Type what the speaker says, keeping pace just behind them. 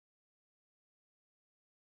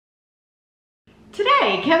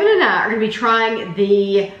Today, Kevin and I are going to be trying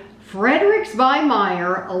the Frederik's by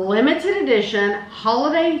Meijer limited edition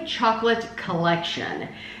holiday chocolate collection.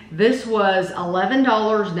 This was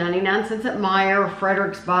 $11.99 at Meijer.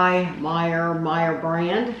 Frederik's by Meijer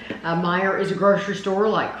brand. Meijer is a grocery store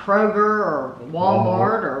like Kroger or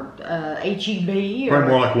Walmart or H-E-B. Probably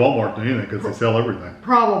more like Walmart than anything because they sell everything.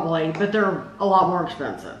 Probably, but they're a lot more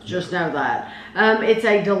expensive. Just know that. It's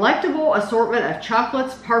a delectable assortment of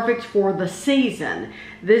chocolates perfect for the season.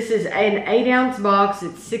 This is an 8-ounce box.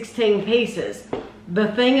 It's 16 pieces.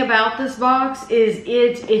 The thing about this box is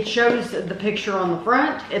it shows the picture on the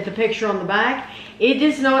front, the picture on the back. It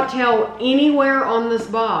does not tell anywhere on this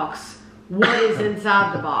box what is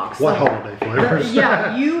inside the box. What holiday flavors?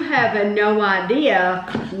 Yeah, you have no idea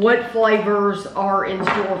what flavors are in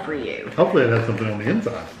store for you. Hopefully it has something on the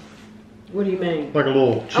inside. What do you mean? Like a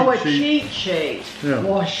little cheat sheet. Oh, a cheat sheet. Yeah.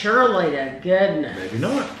 Well, surely to goodness. Maybe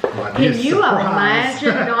not. Might be Can a you surprise.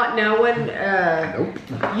 imagine not knowing?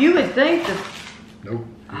 Nope. You would think that. Nope.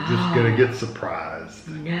 You're just gonna get surprised.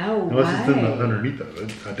 No Unless way. it's in the underneath of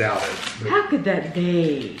it. I doubt it. But How could that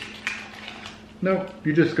be? nope.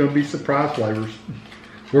 You're just gonna be surprise flavors.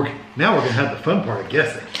 Now we're gonna have the fun part of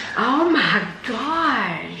guessing. Oh my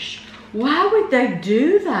gosh. Why would they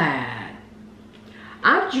do that?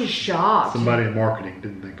 I'm just shocked. Somebody in marketing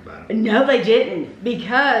didn't think about it. No, they didn't.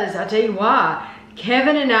 Because, I'll tell you why.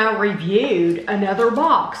 Kevin and I reviewed another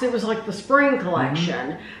box. It was like the spring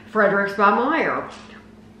collection, Frederik's by Meijer.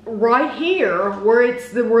 Right here, where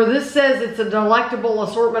this says it's a delectable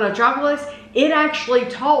assortment of chocolates, it actually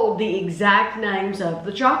told the exact names of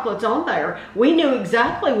the chocolates on there. We knew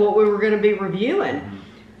exactly what we were going to be reviewing.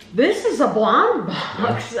 This is a blind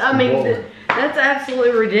box. I mean, that's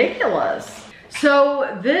absolutely ridiculous.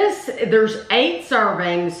 So there's 8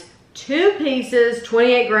 servings, 2 pieces,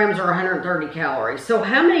 28 grams or 130 calories. So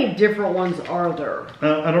how many different ones are there?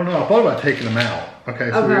 I don't know. I thought about taking them out. Okay.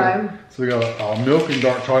 So we got milk and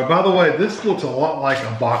dark chocolate. By the way, this looks a lot like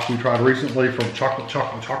a box we tried recently from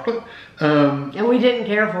Chocolate. And we didn't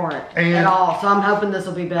care for it at all. So I'm hoping this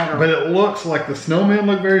will be better. But it looks like the snowman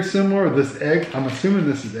look very similar. This egg, I'm assuming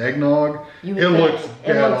this is eggnog. It looks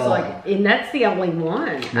like, and that's the only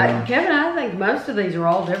one. Yeah. Kevin, I think most of these are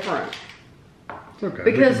all different. It's okay.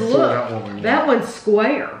 Because look, that one's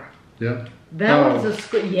square. Yeah. That one's a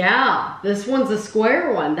square. Yeah, this one's a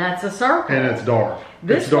square one. That's a circle. And it's dark.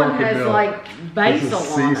 This one has like basil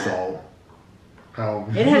on it. Sea salt. Oh,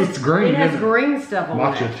 it's green. It has green stuff on it.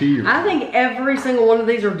 Matcha tea. I think every single one of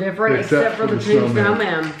these are different except for the 2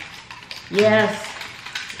 snowmen. Yes.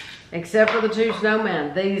 Except for the 2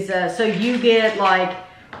 snowmen. These, so you get like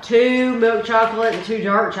 2 milk chocolate and 2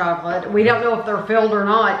 dark chocolate. We don't know if they're filled or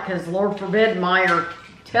not because Lord forbid Meijer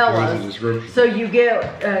tell us. So you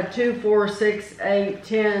get 2, 4, 6, 8,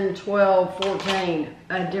 10, 12, 14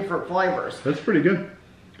 different flavors. That's pretty good.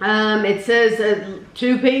 It says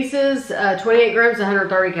 2 pieces, 28 grams,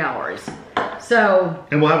 130 calories. So.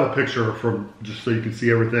 And we'll have a picture from just so you can see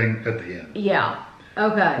everything at the end. Yeah.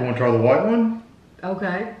 Okay. You want to try the white one?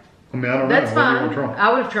 Okay. I mean, I don't know. That's fine. What do you want to try?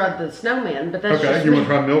 I would have tried the snowman, but that's just okay. You want to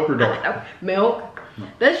try milk or dark? Milk. No.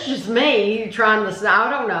 That's just me trying the snow. I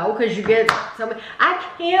don't know because you get some. I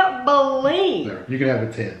can't believe there, you can have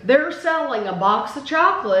a 10. They're selling a box of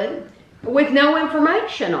chocolate with no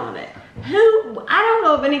information on it. I don't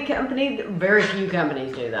know of any company. Very few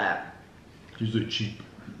companies do that. It's usually cheap.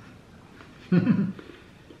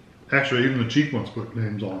 Actually, even the cheap ones put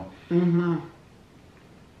names on them.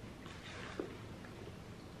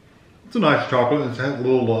 It's a nice chocolate. It's had a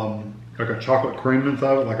little like a chocolate cream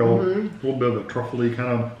inside it, like a little bit of a truffly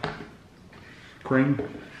kind of cream.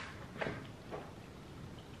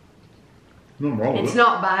 Nothing wrong with it. It's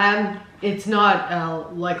not bad. It's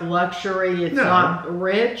not like luxury. It's not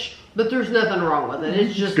rich, but there's nothing wrong with it.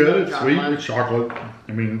 It's just good. It's chocolate. Sweet. It's chocolate.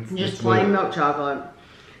 I mean, it's just plain milk chocolate.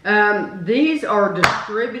 These are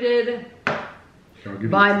distributed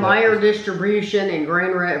by Meijer Distribution in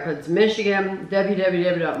Grand Rapids, Michigan.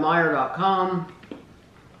 www.meijer.com.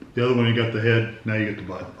 The other one, you got the head. Now you get the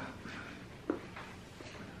butt.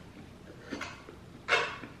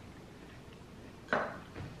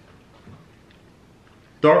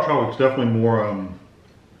 Dark chocolate's definitely more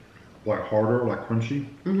like harder, like crunchy.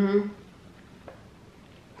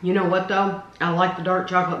 You know what though? I like the dark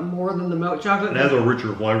chocolate more than the milk chocolate. It has a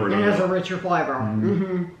richer flavor. It has a richer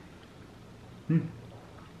flavor.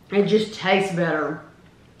 It just tastes better.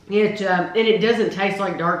 And it doesn't taste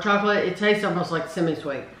like dark chocolate. It tastes almost like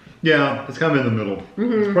semi-sweet. Yeah, it's kind of in the middle.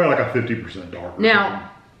 It's probably like a 50% dark.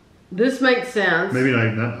 Now, this makes sense. Maybe not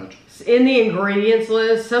even that much. In the ingredients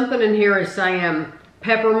list, something in here is saying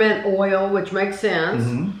peppermint oil, which makes sense.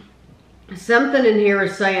 Something in here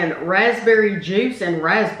is saying raspberry juice and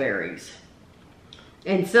raspberries.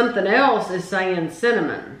 And something else is saying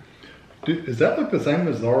cinnamon. Dude, is that like the same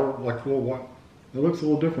as our like little white? It looks a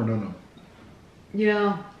little different, doesn't it?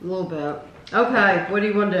 Yeah, a little bit. Okay, what do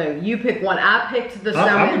you want to do? You pick one. I picked the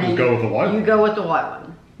cinnamon. I would just go with the white one. You go with the white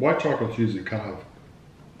one. White chocolate's usually kind of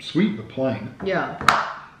sweet but plain. Yeah.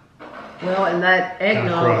 Well, and that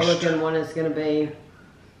eggnog looking one is going to be...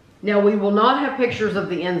 Now, we will not have pictures of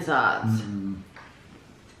the insides. Mm-hmm.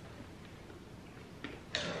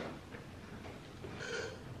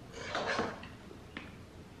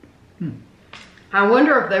 I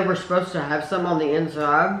wonder if they were supposed to have some on the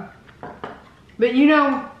inside. But you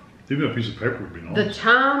know... Even a piece of paper would be nice. The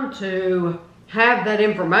time to have that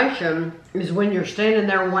information is when you're standing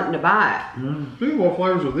there wanting to buy it. Dude, what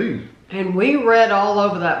flavors are these? And we read all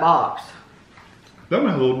over that box. That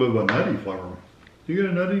one has a little bit of a nutty flavor. Do you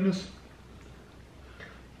get a nuttiness?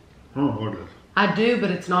 I don't know what it is. I do,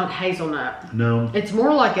 but it's not hazelnut. No. It's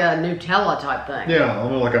more like a Nutella type thing. Yeah,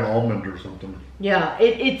 almost like an almond or something. Yeah,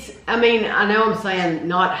 it's, I mean, I know I'm saying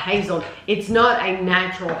not hazel. It's not a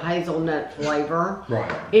natural hazelnut flavor.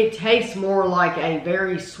 Right. It tastes more like a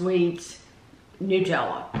very sweet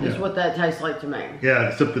Nutella. Is what that tastes like to me. Yeah,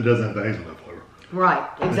 except it doesn't have the hazelnut flavor. Right,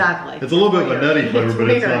 exactly. It's a little bit of a nutty flavor, but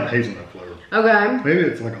it's not hazelnut flavor. Okay. Maybe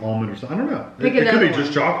it's like almond or something. I don't know. Pick It could be one.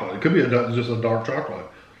 just chocolate. It could be just a dark chocolate.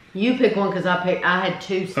 You pick one because I had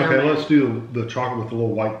two cinnamon. Okay, let's do the chocolate with the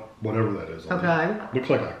little white, whatever that is. Okay. Looks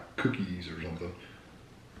like a cookies or something.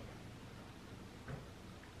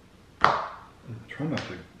 Try not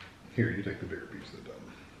to. Here, you take the bigger piece of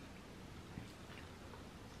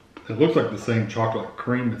it. It looks like the same chocolate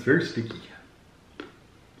cream. It's very sticky.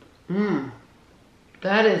 Mmm.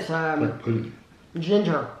 That is Like pudding.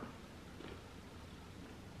 ginger.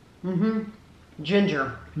 Mm-hmm.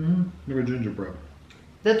 Ginger. Mm-hmm. Maybe gingerbread.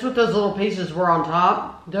 That's what those little pieces were on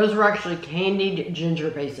top. Those were actually candied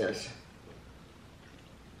ginger pieces.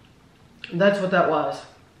 That's what that was.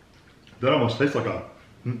 That almost tastes like a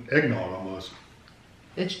eggnog almost.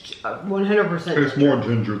 It's 100%. It's more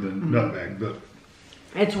ginger than nutmeg, but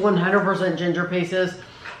it's 100% ginger pieces.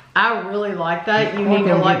 I really like that. You need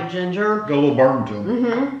to like ginger. Got a little burn to them.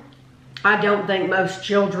 Mm-hmm. I don't think most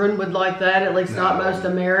children would like that. At least not most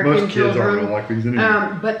American most kids children. aren't gonna like these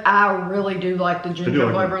anyway. But I really do like the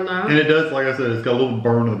ginger flavor in that. And it does, like I said, it's got a little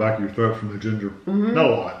burn in the back of your throat from the ginger. Mm-hmm. Not a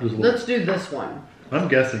lot. Just a little. Let's do this one. I'm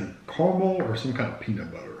guessing caramel or some kind of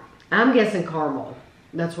peanut butter. I'm guessing caramel.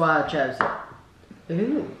 That's why I chose it.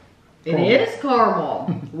 Ooh. It Caramel. is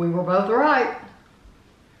caramel. We were both right.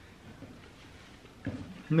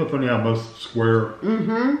 Isn't it funny how most square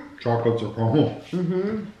chocolates are caramel?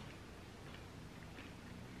 Mm-hmm.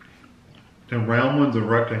 And round ones and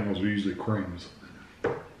rectangles are usually creams.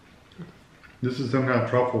 This is some kind of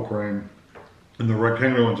truffle cream. And the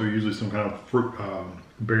rectangular ones are usually some kind of fruit,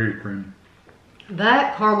 berry cream.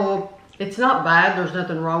 That caramel, it's not bad. There's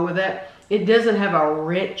nothing wrong with it. It doesn't have a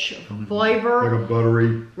rich flavor. Like a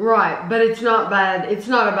buttery. Right, but it's not bad. It's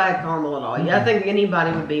not a bad caramel at all. I think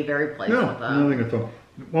anybody would be very pleased with that. I think it's a...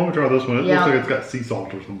 Why don't we try this one? It looks like it's got sea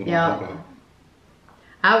salt or something on top of it.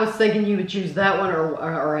 I was thinking you would choose that one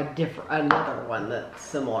or another one that's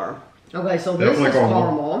similar. Okay, so this is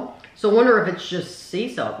caramel. So I wonder if it's just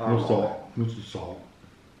sea salt caramel. No salt. This is salt.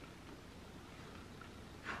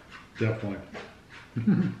 Definitely.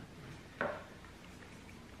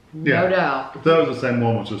 No doubt. If that was the same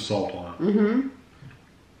one with just salt on it. Mm-hmm.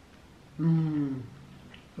 Mm.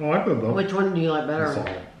 I like that though. Which one do you like better? Salt.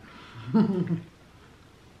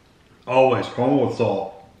 Always. Caramel with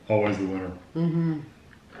salt. Always the winner. Mm-hmm.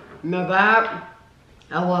 Now that,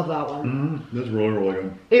 I love that one. Mm-hmm. That's really, really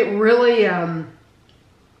good. It really,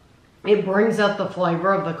 it brings out the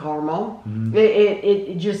flavor of the caramel. Mm-hmm.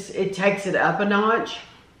 It takes it up a notch.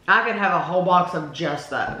 I could have a whole box of just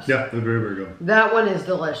those. Yeah, they're very, very good. That one is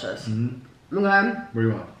delicious. Mm-hmm. Okay. What do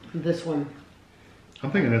you want? This one.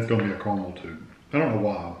 I'm thinking that's going to be a caramel too. I don't know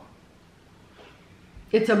why.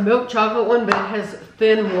 It's a milk chocolate one, but it has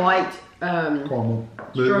thin white caramel.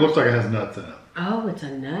 But it looks like it has nuts in it. Oh, it's a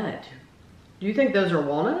nut. Do you think those are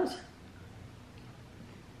walnuts?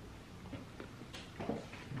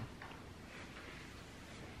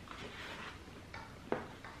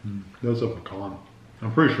 That's a pecan.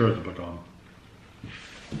 I'm pretty sure it's a pecan.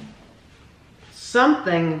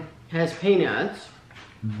 Something has peanuts.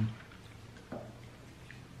 Mm-hmm.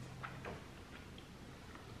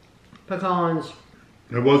 Pecans.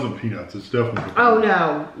 It wasn't peanuts. It's definitely pecan. Oh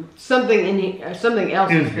no, something in here, something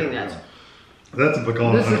else is peanuts. Yeah. That's a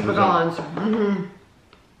pecan. This 100%. is pecans.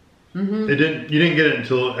 Mm-hmm. You didn't get it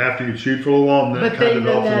until after you chewed for a little while, and then it kind of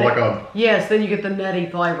develops into like a... Yes, then you get the nutty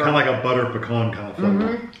flavor. Kind of like a butter pecan kind of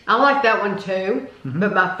flavor. I like that one too,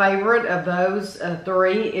 but my favorite of those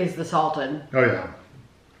three is the salted. Oh yeah.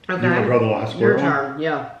 Okay. You want to try the last Your turn,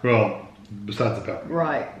 yeah. Well, besides the peppermint.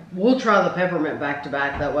 Right. We'll try the peppermint back to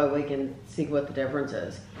back. That way we can see what the difference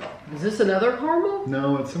is. Is this another caramel?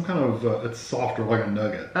 No, it's some kind of, it's softer, like a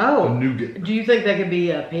nugget. Oh. A nougat. Do you think that could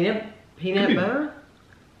be a peanut butter?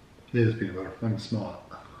 It is peanut butter. I can smell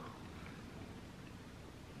it.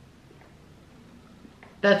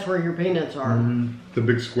 That's where your peanuts are. The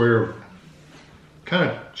big square of kind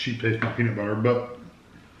of cheap tasting peanut butter, but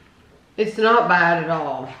it's not bad at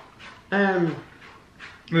all.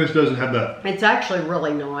 This doesn't have that. It's actually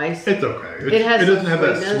really nice. It's okay. It doesn't have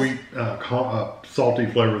that sweet, salty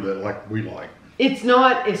flavor that like we like. It's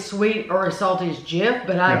not as sweet or as salty as Jif,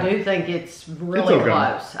 but I do think it's really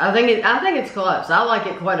close. I think it's close. I like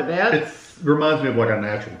it quite a bit. It reminds me of like a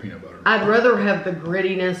natural peanut butter. I'd rather have the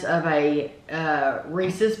grittiness of a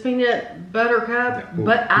Reese's peanut butter cup,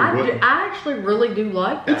 but I actually really do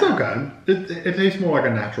like that. It's okay. It tastes more like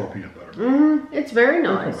a natural peanut butter. It's very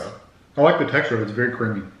nice. I like the texture of it. It's very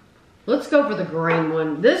creamy. Let's go for the green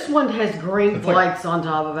one. This one has green flakes on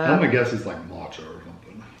top of it. I'm going to guess it's like matcha or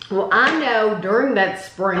something. Well, I know during that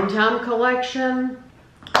springtime collection,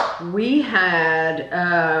 we had,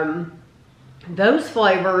 those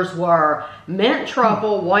flavors were mint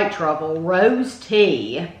truffle, white truffle, rose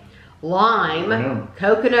tea, lime,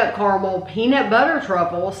 coconut caramel, peanut butter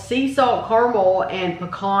truffle, sea salt caramel, and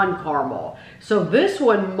pecan caramel. So this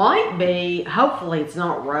one might be, hopefully it's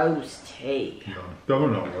not rose tea. No,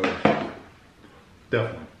 definitely not rose.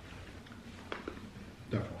 Definitely not.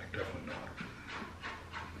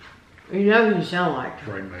 You know who you sound like.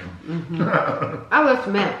 Rain Man. Oh, that's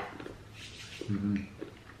mint.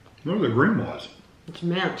 No, the green was. It's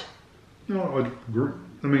mint. No,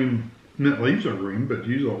 I mean, mint leaves are green, but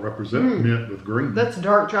you don't represent mint with green. That's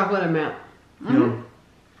dark chocolate and mint. You know,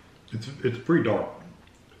 it's pretty dark.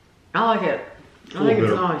 I like it. I think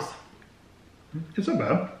it's nice. It's not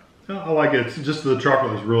bad. I like it. It's just the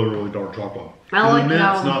chocolate is really, really dark chocolate. I like the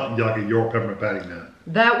mint's not like a York peppermint patty mint.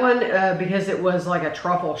 That one, because it was like a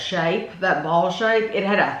truffle shape, that ball shape, it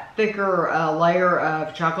had a thicker layer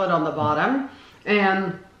of chocolate on the bottom,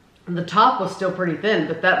 and the top was still pretty thin,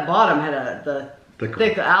 but that bottom had the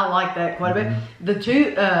thick. I like that quite a bit.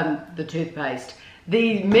 The toothpaste.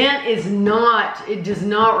 The mint is not. It does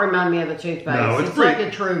not remind me of a toothpaste. No, it's like a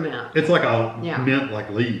true mint. It's like a mint like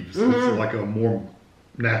leaves. It's like a more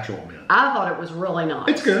natural mint. I thought it was really nice.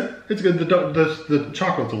 It's good. It's good. The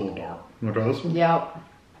chocolate's a little dark. You want to try this one? Yep.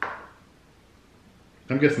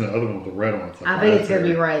 I'm guessing the other one with the red on it's like I think it's going to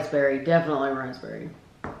be raspberry. Definitely raspberry.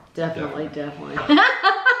 Definitely.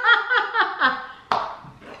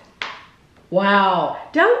 Wow.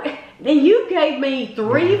 You gave me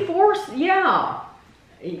 3/4. Yeah.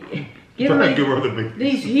 Give me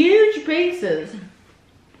these huge pieces.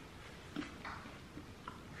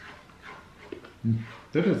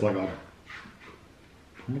 This is like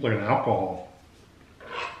almost like an alcohol.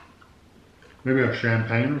 Maybe a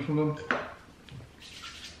champagne or something?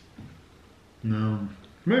 No,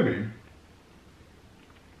 maybe.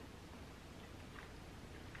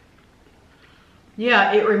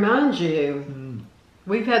 Yeah, it reminds you.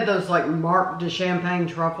 We've had those like Marc de Champagne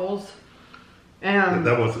truffles. And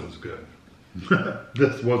that wasn't as good.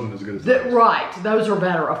 This wasn't as good as that. Right, those are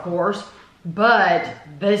better, of course. But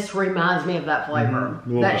this reminds me of that flavor,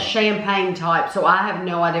 that champagne type. So I have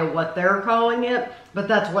no idea what they're calling it, but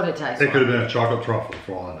that's what it tastes like. It could have been a chocolate truffle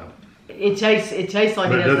for all I know. It tastes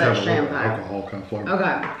like it has that champagne. Alcohol kind of flavor.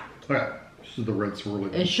 Okay. Okay. This is the red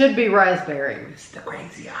swirly. It should be raspberry. It's the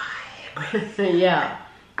crazy eye. Yeah.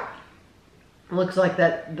 Looks like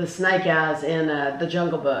the snake eyes in the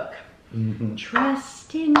Jungle Book.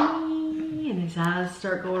 Trust in me, and his eyes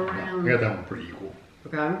start going around. I got that one pretty equal.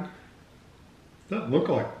 Okay. Doesn't look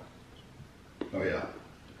like. Oh yeah.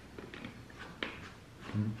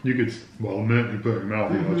 You could, well, the minute you put it in your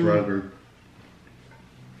mouth, you know it's raspberry.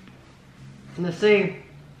 Let's see.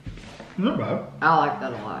 Not bad. I like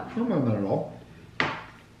that a lot. Not bad at all.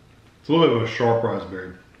 It's a little bit of a sharp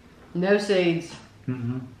raspberry. No seeds.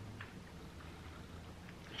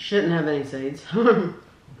 Shouldn't have any seeds.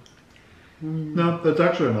 No, that's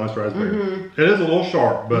actually a nice raspberry. It is a little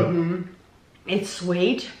sharp, but it's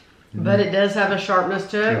sweet, but it does have a sharpness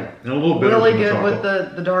to it. Yeah, and a little bit really good with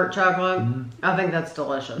the dark chocolate. I think that's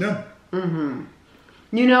delicious. Yeah.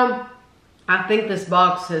 You know, I think this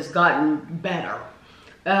box has gotten better.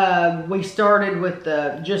 We started with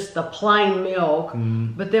just the plain milk,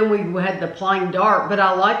 but then we had the plain dark. But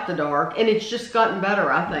I like the dark, and it's just gotten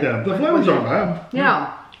better, I think. Yeah, the flavors aren't bad.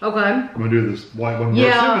 Yeah. Okay. I'm gonna do this white one. We're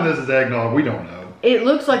assuming this is eggnog. We don't know. It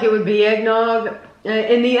looks like it would be eggnog,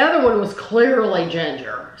 and the other one was clearly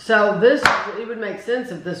ginger. So this, it would make sense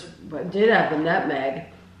if this did have the nutmeg.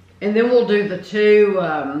 And then we'll do the 2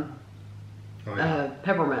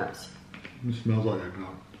 peppermints. It smells like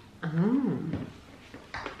eggnog.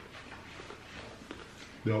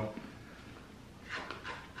 Yep.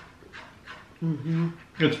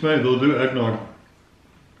 It's funny, they'll do eggnog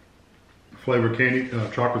flavored candy,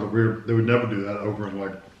 chocolate over here. They would never do that over in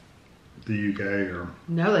like the UK or.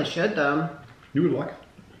 No, they should though. You would like it.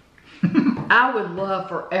 I would love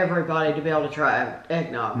for everybody to be able to try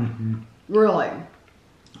eggnog. Really.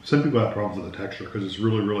 Some people have problems with the texture because it's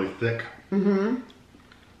really, really thick.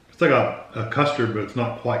 It's like a custard, but it's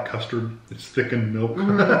not quite custard. It's thickened milk.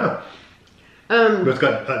 But it's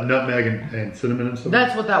got nutmeg and cinnamon and stuff.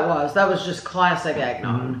 That's what that was. That was just classic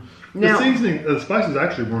eggnog. Now, the seasoning, the spices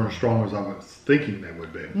actually weren't as strong as I was thinking they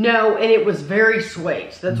would be. No, and it was very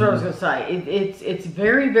sweet. That's what I was going to say. It's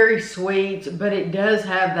very, very sweet, but it does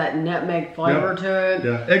have that nutmeg flavor to it.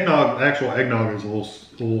 Yeah, eggnog, actual eggnog is a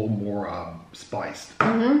little more spiced.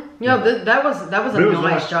 Yeah, that was a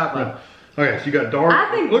nice chocolate. Yeah. Okay, so you got dark. I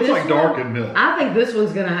think looks like dark and milk. I think this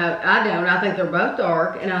one's gonna have. I don't. I think they're both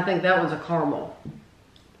dark, and I think that one's a caramel.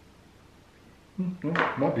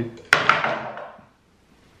 Well, might be.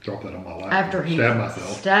 Drop that on my lap. After he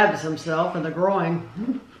stabs himself in the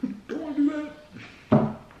groin. Don't want to do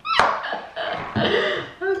that.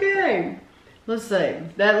 Okay, let's see.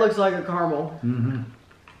 That looks like a caramel.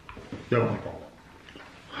 Definitely caramel.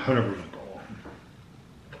 100% caramel.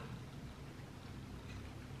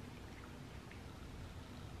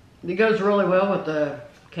 It goes really well with the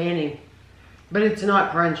candy, but it's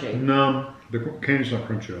not crunchy. No, the candy's not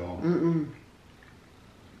crunchy at all.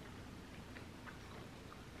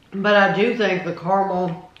 But I do think the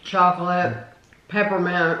caramel, chocolate,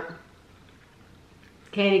 peppermint,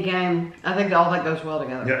 candy cane, I think all that goes well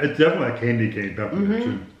together. Yeah, it's definitely a candy cane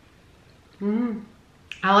peppermint too.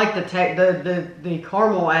 I like the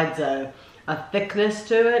caramel adds a thickness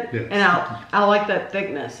to it, and I like that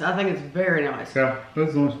thickness. I think it's very nice. Yeah,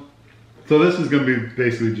 that's nice. So this is going to be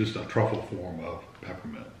basically just a truffle form of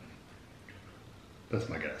peppermint. That's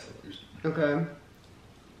my guess at least. Okay.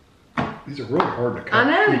 These are really hard to cut.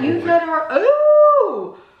 I know, you've got hard.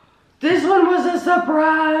 Ooh! This one was a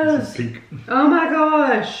surprise. This is pink. Oh my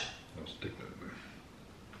gosh. I'll stick that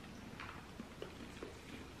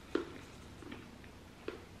there.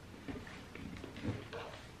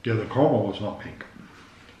 Yeah, the caramel was not pink.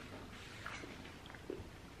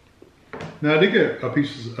 Now I did get a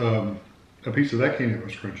piece of that candy that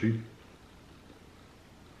was crunchy.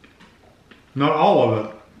 Not all of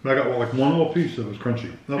it. I got like one little piece that was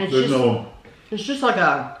crunchy. It's just like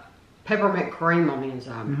a peppermint cream on the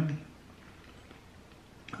inside.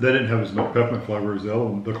 They didn't have as much peppermint flavor as the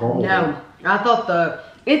caramel. No, I thought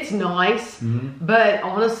it's nice, but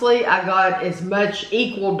honestly, I got as much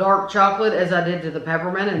equal dark chocolate as I did to the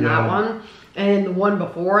peppermint in that one, and the one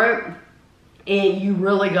before it. And you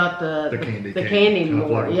really got the candy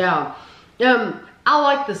more. Yeah. I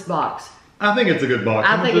like this box. I think it's a good box.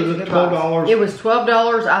 I think it's a good box. $12. It was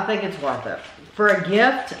 $12. I think it's worth it. For a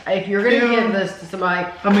gift, if you're going to give this to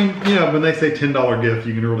somebody. I mean, when they say $10 gift,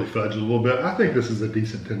 you can really fudge it a little bit. I think this is a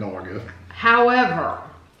decent $10 gift. However,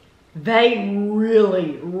 they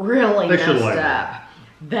really messed up.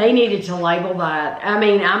 They needed to label that. I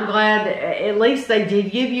mean, I'm glad at least they did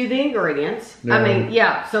give you the ingredients. Yeah. I mean,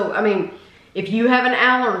 yeah. So, I mean, if you have an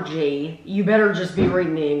allergy, you better just be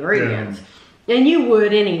reading the ingredients. Yeah. And you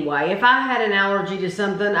would anyway. If I had an allergy to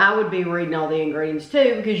something, I would be reading all the ingredients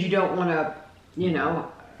too, because you don't want to,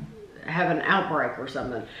 have an outbreak or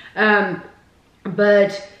something.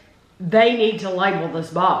 But they need to label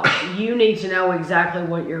this box. You need to know exactly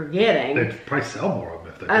what you're getting. They'd probably sell more of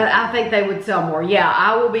them if they I think they would sell more. Yeah,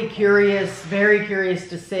 I will be curious, very curious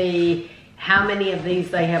to see how many of these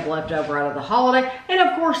they have left over out of the holiday. And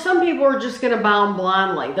of course, some people are just going to buy them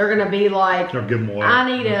blindly. They're going to be like, give them away.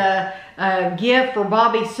 I need a gift for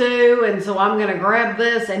Bobby Sue, and so I'm going to grab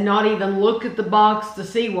this and not even look at the box to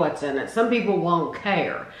see what's in it. Some people won't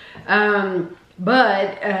care.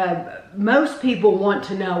 But most people want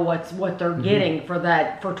to know what they're getting for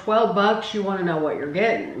that. For $12, you want to know what you're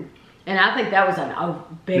getting. And I think that was a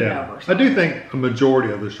big oversight. I do think a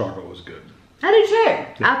majority of the chocolate was good. I do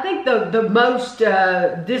too. Yeah. I think the most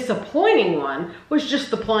disappointing one was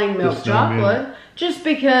just the plain milk chocolate. Just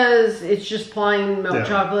because it's just plain milk Yeah.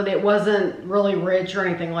 chocolate. It wasn't really rich or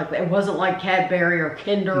anything like that. It wasn't like Cadbury or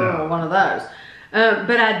Kinder No. or one of those.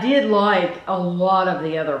 But I did like a lot of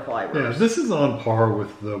the other flavors. Yeah, this is on par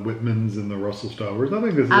with the Whitmans and the Russell Stovers. I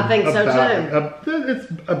think this is I think so, it's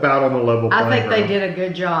about on a level playing I think they ground. did a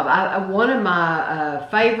good job. One of my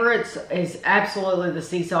favorites is absolutely the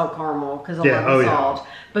sea salt caramel because I love the salt.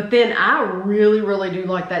 But then I really, really do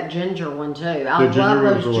like that ginger one too. I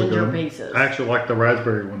love those ginger pieces. I actually like the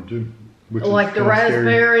raspberry one too. Which like the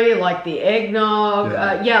raspberry, like the eggnog.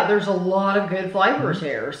 Yeah, there's a lot of good flavors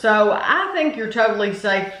here. So I think you're totally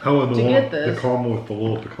safe to get this. The caramel with the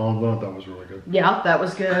little pecans on it, that was really good. Yeah, that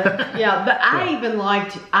was good. Yeah, but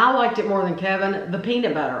I liked it more than Kevin. The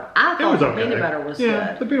peanut butter. I thought the peanut butter was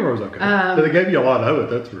good. The peanut butter was okay. But they gave you a lot of it,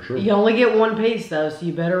 that's for sure. You only get one piece though, so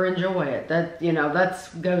you better enjoy it. That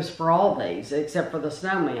goes for all these except for the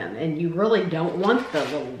snowman. And you really don't want the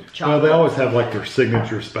little chocolate. No, they always have like their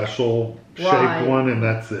signature special shape one, and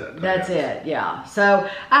that's it. That's it, yeah. So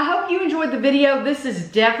I hope you enjoyed the video. This is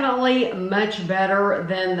definitely much better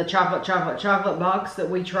than the chocolate box that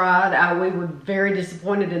we tried. We were very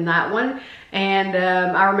disappointed in that one, and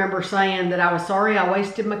I remember saying that I was sorry I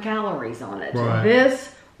wasted my calories on it. Right.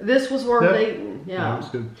 This was worth eating. Yeah, it was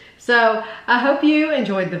good. So I hope you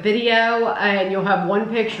enjoyed the video, and you'll have one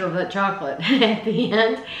picture of that chocolate at the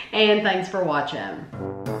end. And thanks for watching.